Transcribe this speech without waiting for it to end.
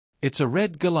It's a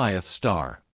red Goliath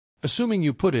star. Assuming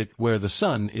you put it where the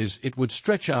Sun is, it would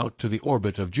stretch out to the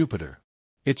orbit of Jupiter.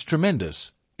 It's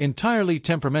tremendous, entirely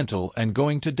temperamental and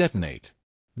going to detonate.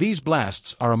 These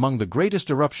blasts are among the greatest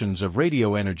eruptions of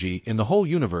radio energy in the whole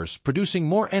universe, producing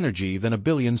more energy than a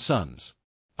billion suns.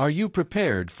 Are you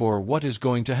prepared for what is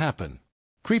going to happen?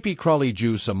 Creepy Crawly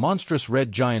Juice, a monstrous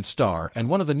red giant star and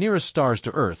one of the nearest stars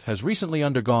to Earth, has recently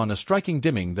undergone a striking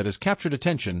dimming that has captured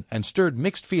attention and stirred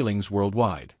mixed feelings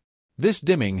worldwide. This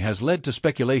dimming has led to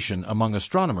speculation among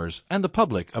astronomers and the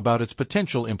public about its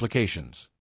potential implications.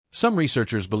 Some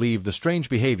researchers believe the strange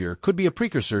behavior could be a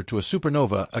precursor to a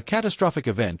supernova, a catastrophic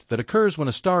event that occurs when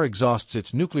a star exhausts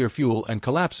its nuclear fuel and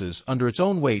collapses under its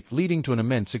own weight, leading to an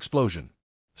immense explosion.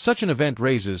 Such an event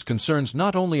raises concerns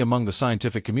not only among the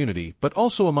scientific community but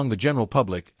also among the general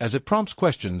public, as it prompts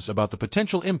questions about the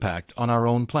potential impact on our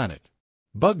own planet.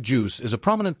 Betelgeuse is a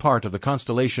prominent part of the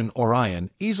constellation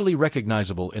Orion, easily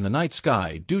recognizable in the night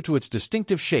sky due to its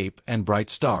distinctive shape and bright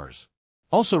stars.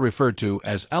 Also referred to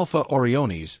as Alpha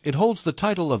Orionis, it holds the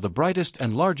title of the brightest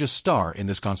and largest star in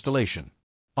this constellation.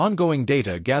 Ongoing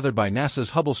data gathered by NASA's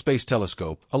Hubble Space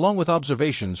Telescope, along with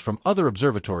observations from other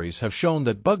observatories, have shown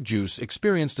that Betelgeuse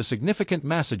experienced a significant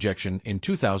mass ejection in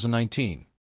 2019.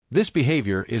 This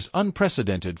behavior is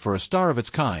unprecedented for a star of its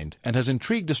kind and has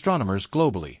intrigued astronomers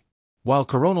globally. While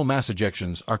coronal mass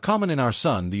ejections are common in our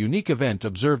Sun, the unique event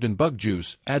observed in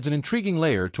Betelgeuse adds an intriguing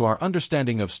layer to our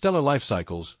understanding of stellar life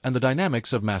cycles and the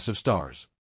dynamics of massive stars.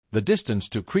 The distance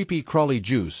to Creepy Crawly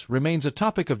Juice remains a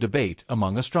topic of debate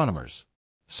among astronomers.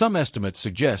 Some estimates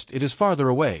suggest it is farther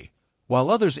away, while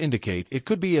others indicate it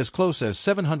could be as close as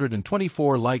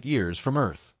 724 light-years from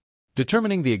Earth.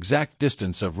 Determining the exact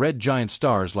distance of red giant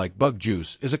stars like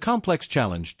Betelgeuse is a complex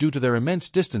challenge due to their immense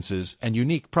distances and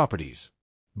unique properties.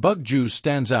 Betelgeuse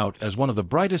stands out as one of the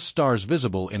brightest stars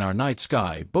visible in our night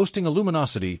sky, boasting a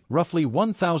luminosity roughly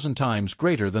 1,000 times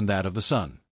greater than that of the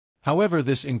Sun. However,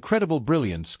 this incredible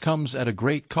brilliance comes at a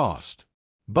great cost.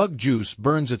 Betelgeuse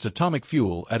burns its atomic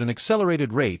fuel at an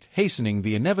accelerated rate, hastening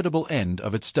the inevitable end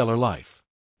of its stellar life.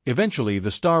 Eventually,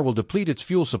 the star will deplete its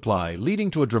fuel supply,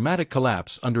 leading to a dramatic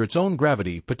collapse under its own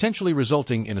gravity, potentially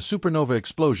resulting in a supernova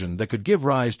explosion that could give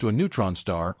rise to a neutron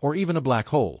star or even a black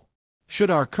hole. Should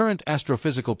our current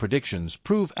astrophysical predictions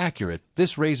prove accurate,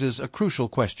 this raises a crucial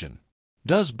question.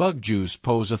 Does Betelgeuse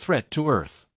pose a threat to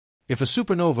Earth? If a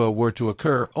supernova were to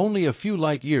occur only a few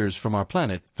light-years from our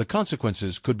planet, the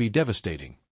consequences could be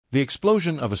devastating. The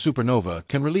explosion of a supernova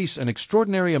can release an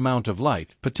extraordinary amount of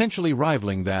light, potentially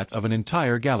rivaling that of an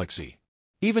entire galaxy.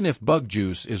 Even if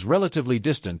Betelgeuse is relatively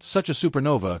distant, such a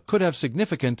supernova could have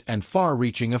significant and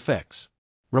far-reaching effects.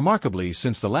 Remarkably,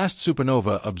 since the last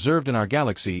supernova observed in our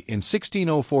galaxy in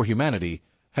 1604, humanity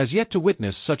has yet to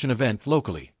witness such an event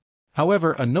locally.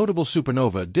 However, a notable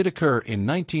supernova did occur in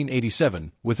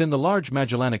 1987 within the Large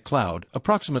Magellanic Cloud,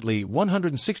 approximately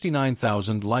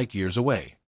 169,000 light-years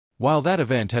away. While that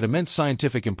event had immense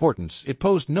scientific importance, it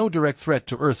posed no direct threat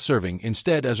to Earth, serving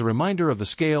instead as a reminder of the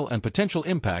scale and potential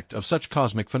impact of such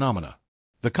cosmic phenomena.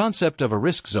 The concept of a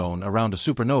risk zone around a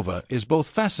supernova is both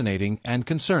fascinating and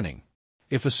concerning.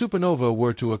 If a supernova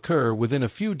were to occur within a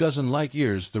few dozen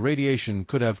light-years, the radiation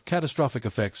could have catastrophic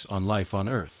effects on life on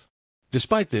Earth.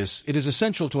 Despite this, it is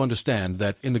essential to understand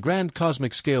that, in the grand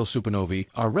cosmic scale, supernovae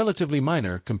are relatively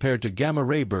minor compared to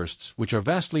gamma-ray bursts, which are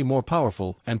vastly more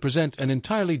powerful and present an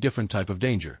entirely different type of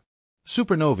danger.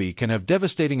 Supernovae can have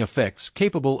devastating effects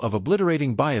capable of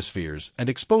obliterating biospheres and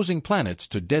exposing planets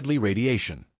to deadly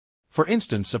radiation. For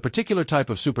instance, a particular type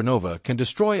of supernova can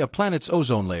destroy a planet's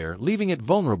ozone layer, leaving it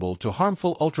vulnerable to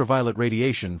harmful ultraviolet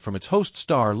radiation from its host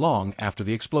star long after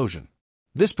the explosion.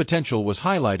 This potential was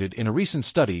highlighted in a recent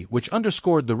study which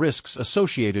underscored the risks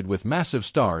associated with massive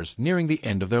stars nearing the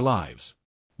end of their lives.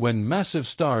 When massive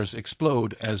stars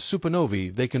explode as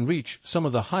supernovae, they can reach some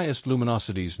of the highest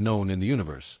luminosities known in the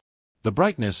universe. The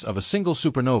brightness of a single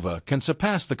supernova can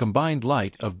surpass the combined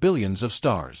light of billions of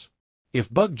stars. If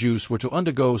Betelgeuse were to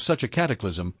undergo such a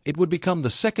cataclysm, it would become the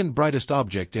second brightest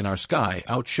object in our sky,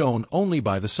 outshone only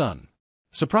by the Sun.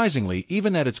 Surprisingly,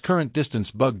 even at its current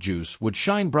distance, Betelgeuse would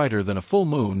shine brighter than a full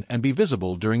moon and be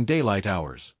visible during daylight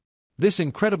hours. This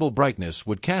incredible brightness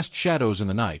would cast shadows in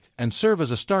the night and serve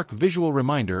as a stark visual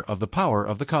reminder of the power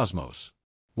of the cosmos.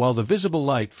 While the visible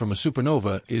light from a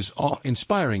supernova is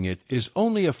awe-inspiring, it is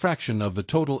only a fraction of the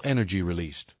total energy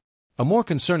released. A more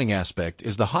concerning aspect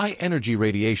is the high-energy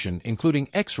radiation, including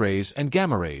X-rays and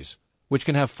gamma-rays, which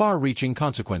can have far-reaching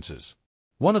consequences.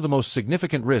 One of the most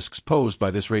significant risks posed by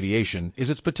this radiation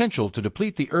is its potential to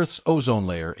deplete the Earth's ozone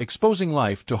layer, exposing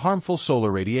life to harmful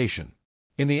solar radiation.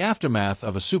 In the aftermath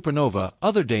of a supernova,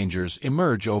 other dangers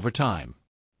emerge over time.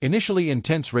 Initially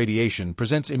intense radiation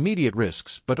presents immediate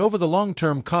risks, but over the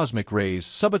long-term cosmic rays,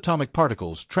 subatomic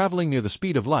particles traveling near the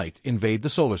speed of light invade the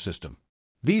solar system.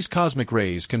 These cosmic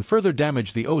rays can further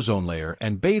damage the ozone layer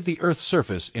and bathe the Earth's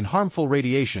surface in harmful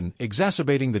radiation,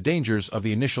 exacerbating the dangers of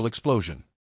the initial explosion.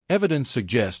 Evidence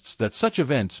suggests that such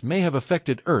events may have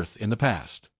affected Earth in the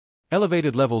past.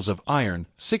 Elevated levels of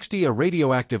iron-60, a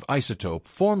radioactive isotope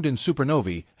formed in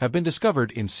supernovae, have been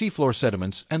discovered in seafloor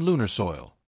sediments and lunar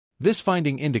soil. This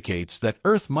finding indicates that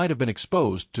Earth might have been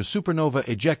exposed to supernova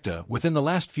ejecta within the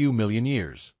last few million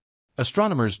years.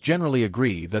 Astronomers generally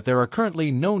agree that there are currently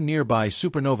no nearby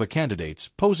supernova candidates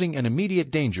posing an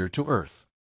immediate danger to Earth.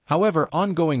 However,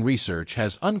 ongoing research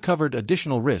has uncovered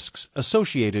additional risks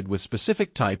associated with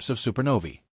specific types of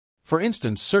supernovae. For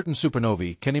instance, certain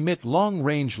supernovae can emit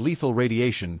long-range lethal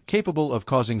radiation capable of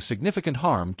causing significant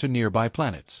harm to nearby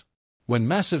planets. When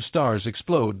massive stars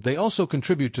explode, they also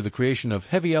contribute to the creation of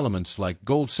heavy elements like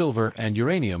gold, silver, and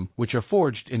uranium, which are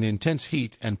forged in the intense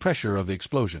heat and pressure of the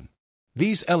explosion.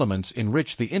 These elements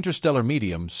enrich the interstellar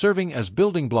medium, serving as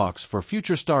building blocks for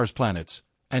future stars, planets,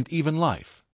 and even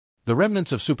life. The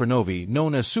remnants of supernovae,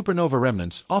 known as supernova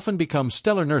remnants, often become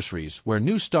stellar nurseries where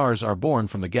new stars are born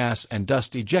from the gas and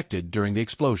dust ejected during the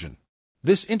explosion.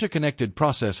 This interconnected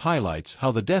process highlights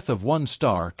how the death of one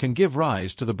star can give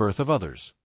rise to the birth of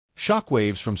others. Shock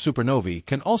waves from supernovae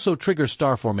can also trigger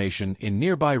star formation in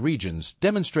nearby regions,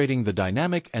 demonstrating the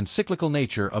dynamic and cyclical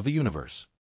nature of the universe.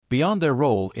 Beyond their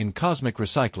role in cosmic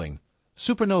recycling,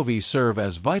 supernovae serve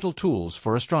as vital tools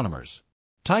for astronomers.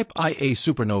 Type Ia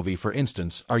supernovae, for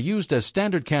instance, are used as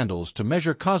standard candles to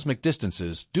measure cosmic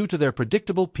distances due to their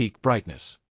predictable peak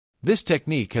brightness. This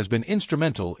technique has been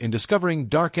instrumental in discovering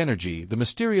dark energy, the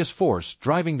mysterious force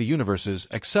driving the universe's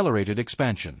accelerated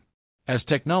expansion. As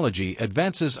technology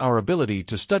advances, our ability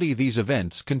to study these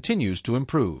events continues to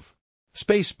improve.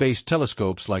 Space-based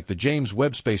telescopes like the James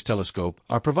Webb Space Telescope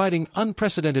are providing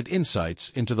unprecedented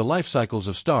insights into the life cycles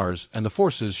of stars and the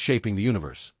forces shaping the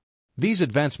universe. These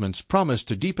advancements promise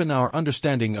to deepen our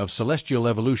understanding of celestial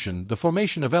evolution, the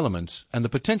formation of elements, and the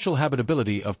potential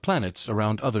habitability of planets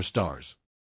around other stars.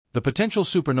 The potential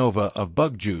supernova of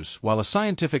Betelgeuse, while a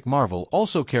scientific marvel,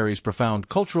 also carries profound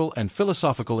cultural and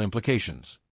philosophical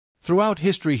implications. Throughout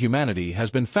history, humanity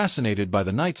has been fascinated by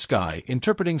the night sky,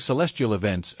 interpreting celestial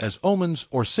events as omens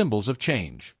or symbols of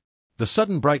change. The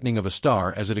sudden brightening of a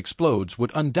star as it explodes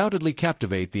would undoubtedly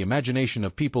captivate the imagination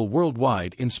of people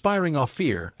worldwide, inspiring awe,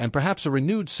 fear, and perhaps a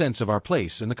renewed sense of our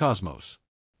place in the cosmos.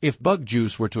 If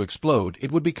Betelgeuse were to explode,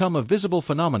 it would become a visible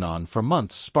phenomenon for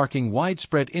months, sparking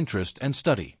widespread interest and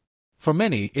study. For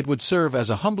many, it would serve as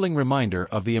a humbling reminder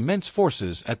of the immense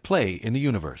forces at play in the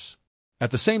universe. At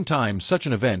the same time, such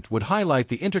an event would highlight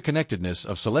the interconnectedness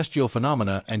of celestial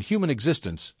phenomena and human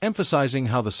existence, emphasizing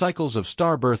how the cycles of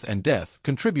star birth and death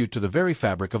contribute to the very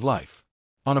fabric of life.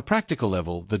 On a practical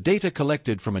level, the data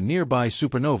collected from a nearby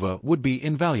supernova would be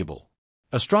invaluable.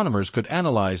 Astronomers could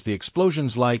analyze the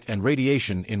explosion's light and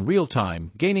radiation in real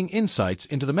time, gaining insights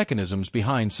into the mechanisms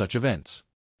behind such events.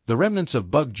 The remnants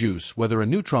of Betelgeuse, whether a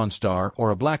neutron star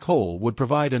or a black hole, would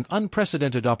provide an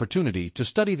unprecedented opportunity to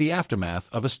study the aftermath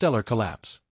of a stellar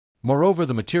collapse. Moreover,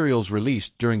 the materials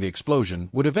released during the explosion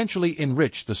would eventually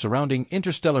enrich the surrounding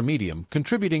interstellar medium,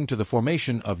 contributing to the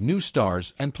formation of new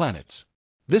stars and planets.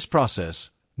 This process,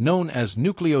 known as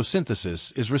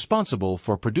nucleosynthesis, is responsible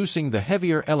for producing the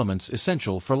heavier elements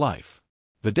essential for life.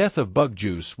 The death of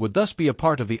Betelgeuse would thus be a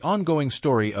part of the ongoing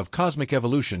story of cosmic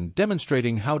evolution,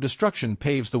 demonstrating how destruction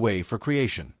paves the way for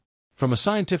creation. From a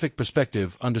scientific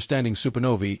perspective, understanding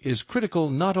supernovae is critical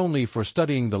not only for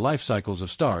studying the life cycles of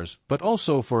stars, but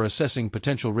also for assessing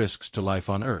potential risks to life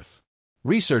on Earth.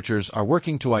 Researchers are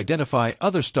working to identify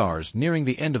other stars nearing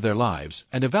the end of their lives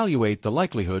and evaluate the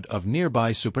likelihood of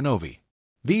nearby supernovae.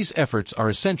 These efforts are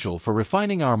essential for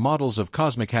refining our models of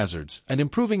cosmic hazards and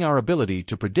improving our ability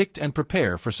to predict and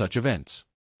prepare for such events.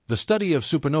 The study of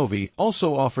supernovae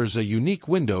also offers a unique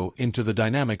window into the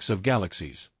dynamics of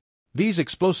galaxies. These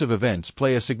explosive events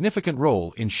play a significant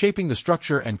role in shaping the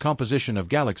structure and composition of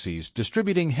galaxies,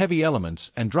 distributing heavy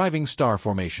elements and driving star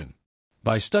formation.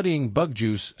 By studying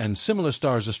Betelgeuse and similar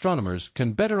stars, astronomers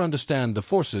can better understand the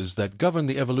forces that govern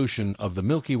the evolution of the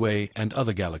Milky Way and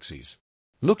other galaxies.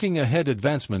 Looking ahead,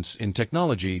 advancements in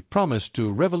technology promise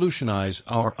to revolutionize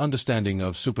our understanding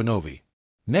of supernovae.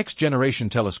 Next-generation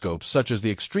telescopes such as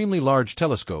the Extremely Large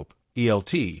Telescope,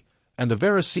 ELT, and the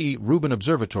Vera C. Rubin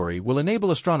Observatory will enable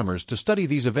astronomers to study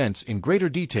these events in greater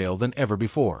detail than ever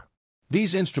before.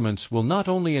 These instruments will not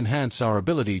only enhance our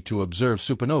ability to observe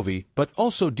supernovae, but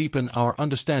also deepen our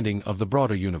understanding of the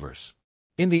broader universe.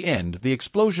 In the end, the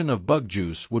explosion of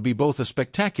Betelgeuse would be both a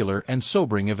spectacular and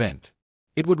sobering event.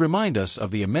 It would remind us of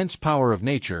the immense power of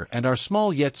nature and our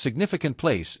small yet significant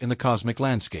place in the cosmic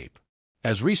landscape.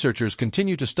 As researchers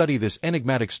continue to study this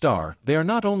enigmatic star, they are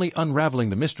not only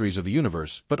unraveling the mysteries of the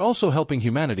universe but also helping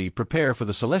humanity prepare for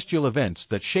the celestial events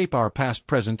that shape our past,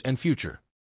 present, and future.